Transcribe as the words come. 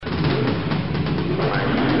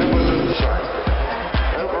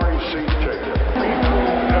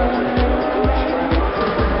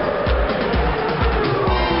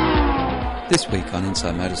This week on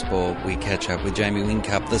Inside Motorsport, we catch up with Jamie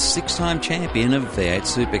Whincup, the six-time champion of V8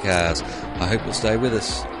 Supercars. I hope you'll stay with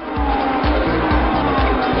us.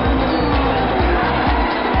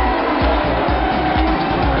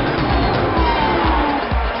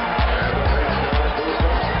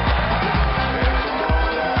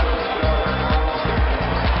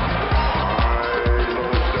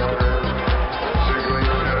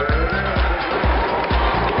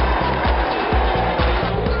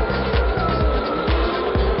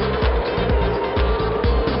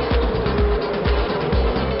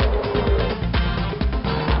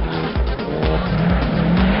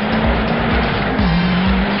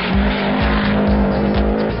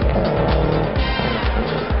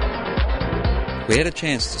 We had a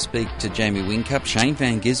chance to speak to Jamie Whincup, Shane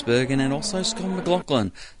Van Gisbergen and also Scott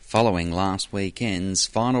McLaughlin following last weekend's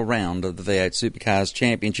final round of the V8 Supercars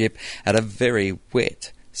Championship at a very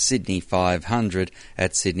wet Sydney 500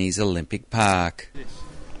 at Sydney's Olympic Park.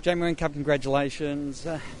 Jamie Whincup, congratulations.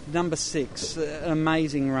 Number 6, an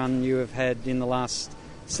amazing run you have had in the last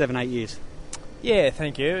 7-8 years. Yeah,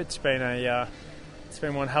 thank you. It's been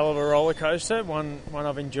one hell of a roller coaster, one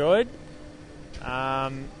I've enjoyed.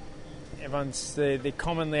 The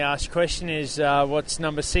commonly asked question is, what's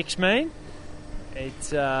number 6 mean?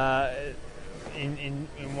 It's in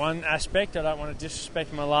one aspect, I don't want to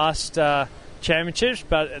disrespect my last championships,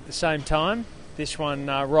 but at the same time, this one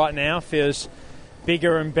right now feels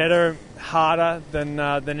bigger and better, harder than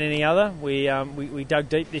any other. We dug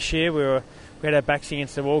deep this year. We had our backs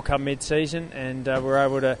against the wall come mid-season, and we were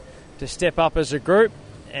able to step up as a group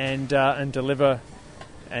and deliver.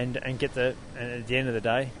 And get at the end of the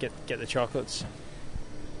day, get the chocolates.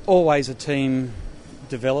 Always a team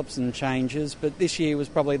develops and changes, but this year was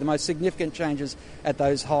probably the most significant changes at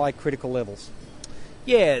those high critical levels.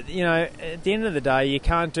 Yeah, at the end of the day, you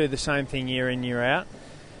can't do the same thing year in, year out.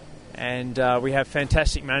 And we have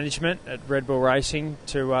fantastic management at Red Bull Racing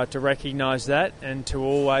to recognise that and to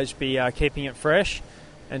always be keeping it fresh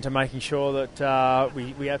and to making sure that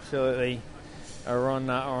we absolutely are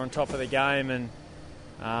on top of the game. And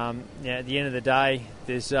at the end of the day,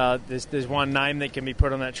 there's one name that can be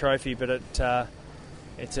put on that trophy, but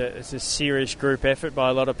it's a serious group effort by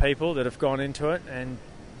a lot of people that have gone into it, and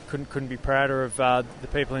couldn't be prouder of the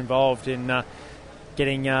people involved in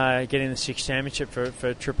getting the 6th championship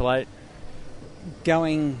for Triple Eight.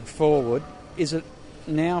 Going forward, is it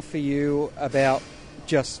now for you about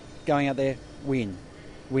just going out there, win?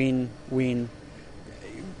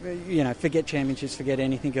 Forget championships, forget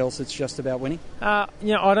anything else. It's just about winning. I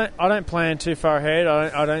don't plan too far ahead.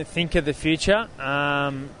 I don't think of the future.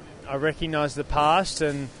 I recognise the past,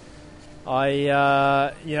 and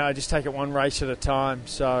I just take it one race at a time.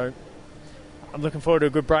 So I'm looking forward to a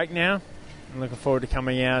good break now. I'm looking forward to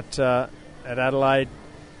coming out at Adelaide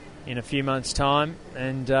in a few months' time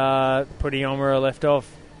and putting on where I left off.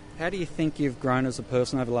 How do you think you've grown as a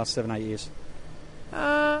person over the last 7-8 years?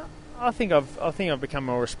 I think I've become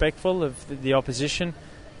more respectful of the opposition.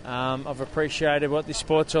 I've appreciated what this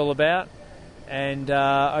sport's all about, and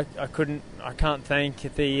I can't thank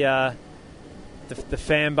the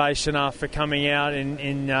fan base enough for coming out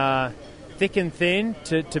in thick and thin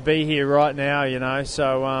to be here right now.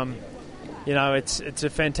 So it's a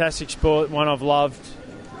fantastic sport, one I've loved.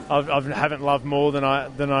 I haven't loved more than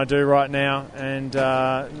I do right now, and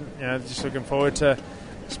just looking forward to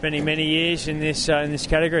spending many years in this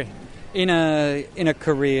category. In a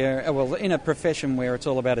career, in a profession where it's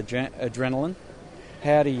all about adrenaline,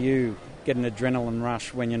 how do you get an adrenaline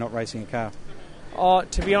rush when you're not racing a car? Oh,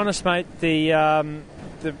 to be honest, mate, the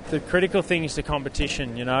critical thing is the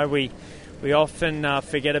competition. We often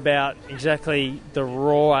forget about exactly the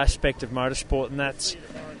raw aspect of motorsport, and that's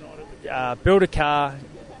build a car,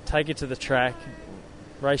 take it to the track,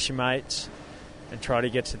 race your mates, and try to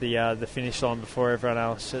get to the finish line before everyone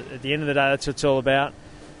else. At the end of the day, that's what it's all about.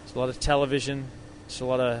 There's a lot of television, there's a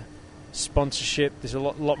lot of sponsorship, there's a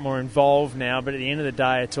lot more involved now, but at the end of the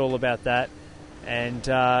day, it's all about that. And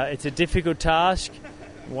it's a difficult task,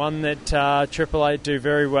 one that Triple Eight do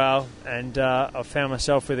very well, and I've found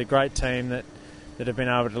myself with a great team that have been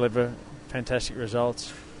able to deliver fantastic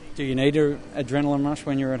results. Do you need an adrenaline rush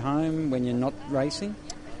when you're at home, when you're not racing?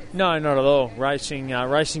 No, not at all.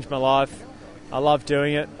 Racing's my life. I love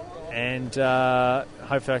doing it, and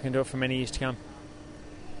hopefully I can do it for many years to come.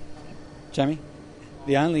 Jamie,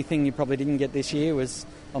 the only thing you probably didn't get this year was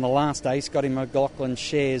on the last day, Scotty McLaughlin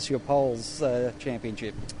shares your poles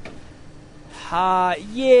championship.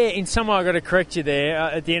 In some way I've got to correct you there.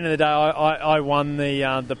 At the end of the day, I won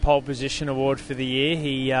the pole position award for the year.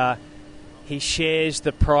 He shares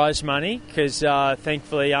the prize money because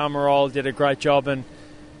thankfully Armour All did a great job and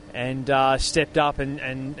stepped up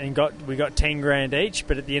and we got $10,000 each.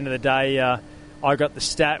 But at the end of the day, I got the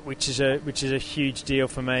stat, which is a huge deal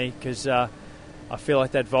for me, because I feel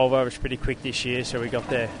like that Volvo was pretty quick this year, so we got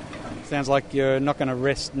there. Sounds like you're not going to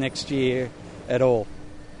rest next year at all.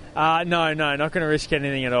 No, not going to risk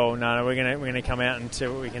anything at all. No, we're going to come out and see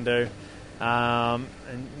what we can do, and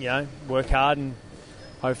work hard and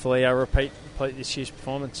hopefully repeat this year's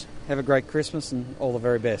performance. Have a great Christmas and all the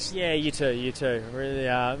very best. Yeah, you too. Really,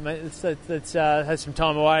 mate, let's have some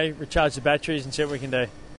time away, recharge the batteries, and see what we can do.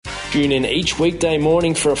 Tune in each weekday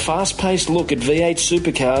morning for a fast-paced look at V8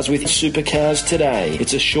 supercars with Supercars Today.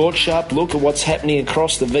 It's a short, sharp look at what's happening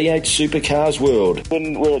across the V8 supercars world.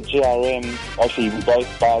 When we were at GRM, actually both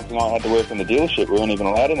Bargs and I had to work in the dealership. We weren't even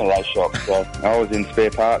allowed in the race shop. So I was in spare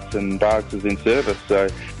parts and Bargs was in service. So,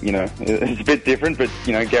 it's a bit different, but,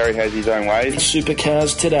 Gary has his own ways.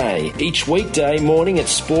 Supercars Today. Each weekday morning at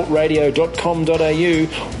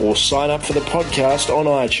sportradio.com.au or sign up for the podcast on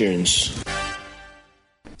iTunes.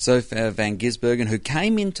 So for Van Gisbergen, who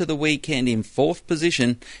came into the weekend in 4th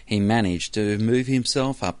position, he managed to move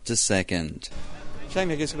himself up to 2nd. Shane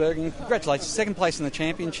Van Gisbergen, congratulations. 2nd place in the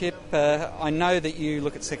championship. I know that you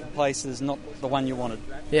look at 2nd place as not the one you wanted.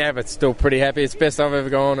 Yeah, but still pretty happy. It's the best I've ever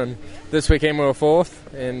gone, and this weekend we were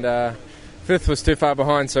 4th, and 5th was too far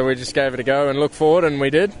behind, so we just gave it a go and looked forward, and we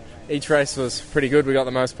did. Each race was pretty good. We got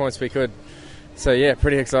the most points we could. So yeah,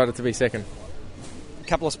 pretty excited to be 2nd.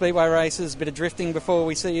 Couple of speedway races, a bit of drifting before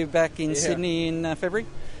we see you back in Sydney in February?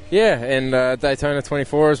 Yeah, and Daytona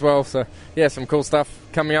 24 as well. So, yeah, some cool stuff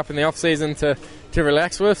coming up in the off-season to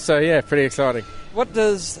relax with. So, yeah, pretty exciting. What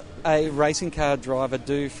does a racing car driver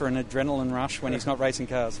do for an adrenaline rush when he's not racing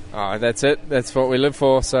cars? Oh, that's it. That's what we live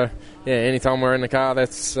for. So, yeah, anytime we're in the car,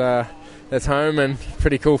 that's home and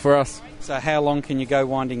pretty cool for us. So how long can you go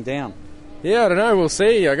winding down? Yeah, I don't know. We'll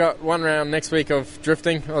see. I got one round next week of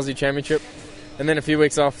drifting, Aussie Championship, and then a few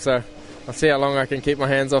weeks off, so I'll see how long I can keep my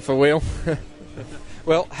hands off a wheel.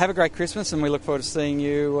 Well, have a great Christmas, and we look forward to seeing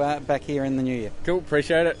you back here in the new year. Cool,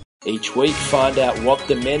 appreciate it. Each week, find out what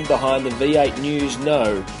the men behind the V8 News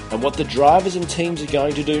know and what the drivers and teams are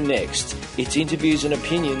going to do next. It's interviews and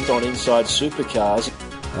opinions on Inside Supercars.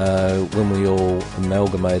 When we all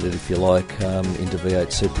amalgamated, if you like, into V8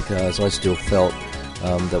 Supercars, I still felt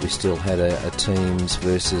that we still had a teams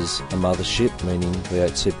versus a mothership, meaning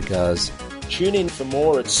V8 Supercars. Tune in for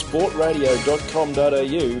more at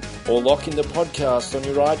sportradio.com.au or lock in the podcast on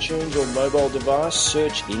your iTunes or mobile device.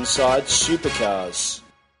 Search Inside Supercars.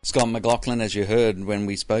 Scott McLaughlin, as you heard when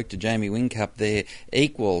we spoke to Jamie Whincup there,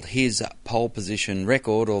 equalled his pole position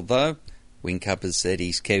record, although Whincup has said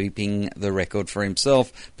he's keeping the record for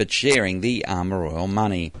himself, but sharing the Armour Oil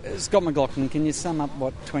money. Scott McLaughlin, can you sum up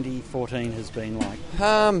what 2014 has been like?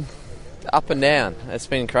 Up and down. It's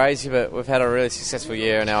been crazy, but we've had a really successful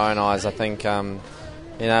year in our own eyes. I think,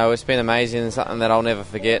 it's been amazing and something that I'll never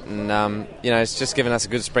forget, and, it's just given us a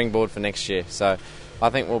good springboard for next year. So I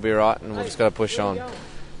think we'll be right, and we've just got to push on.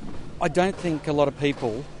 I don't think a lot of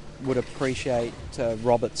people would appreciate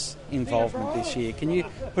Robert's involvement this year. Can you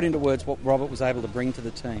put into words what Robert was able to bring to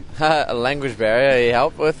the team? A language barrier he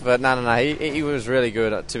helped with, but no, he was really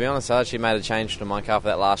good. To be honest, I actually made a change to my car for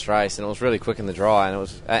that last race, and it was really quick in the dry, and it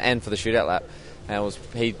was and for the shootout lap, and it was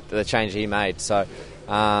the change he made. So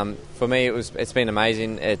for me, it's been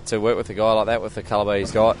amazing to work with a guy like that with the calibre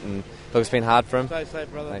he's got, and look, it's been hard for him. Stay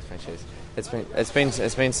safe, brother. Thanks, mate. Cheers.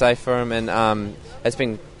 It's been safe for him, and it's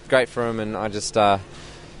been great for him, and I just.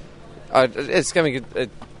 It's going to be good.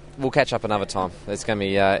 We'll catch up another time. It's going to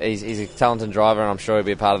be. He's a talented driver, and I'm sure he'll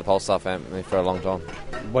be a part of the Polestar family for a long time.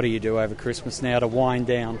 What do you do over Christmas now to wind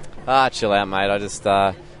down? Chill out, mate. I just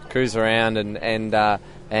cruise around and I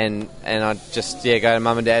just go to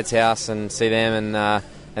Mum and Dad's house and see them,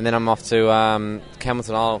 and then I'm off to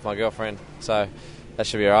Hamilton Island with my girlfriend. So that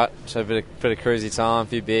should be all right. So a bit of cruisy time, a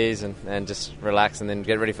few beers, and just relax, and then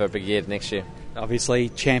get ready for a big year next year. Obviously,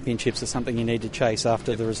 championships are something you need to chase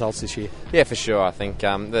after the results this year. Yeah, for sure. I think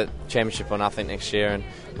the championship or nothing next year, and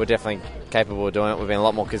we're definitely capable of doing it. We've been a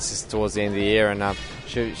lot more consistent towards the end of the year, and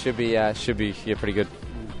should be pretty good.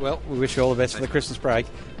 Well, we wish you all the best for the Christmas break.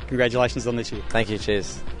 Congratulations on this year. Thank you.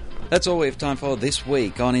 Cheers. That's all we have time for this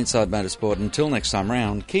week on Inside Motorsport. Until next time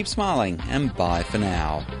round, keep smiling and bye for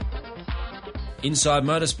now. Inside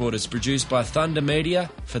Motorsport is produced by Thunder Media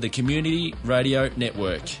for the Community Radio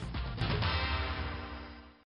Network.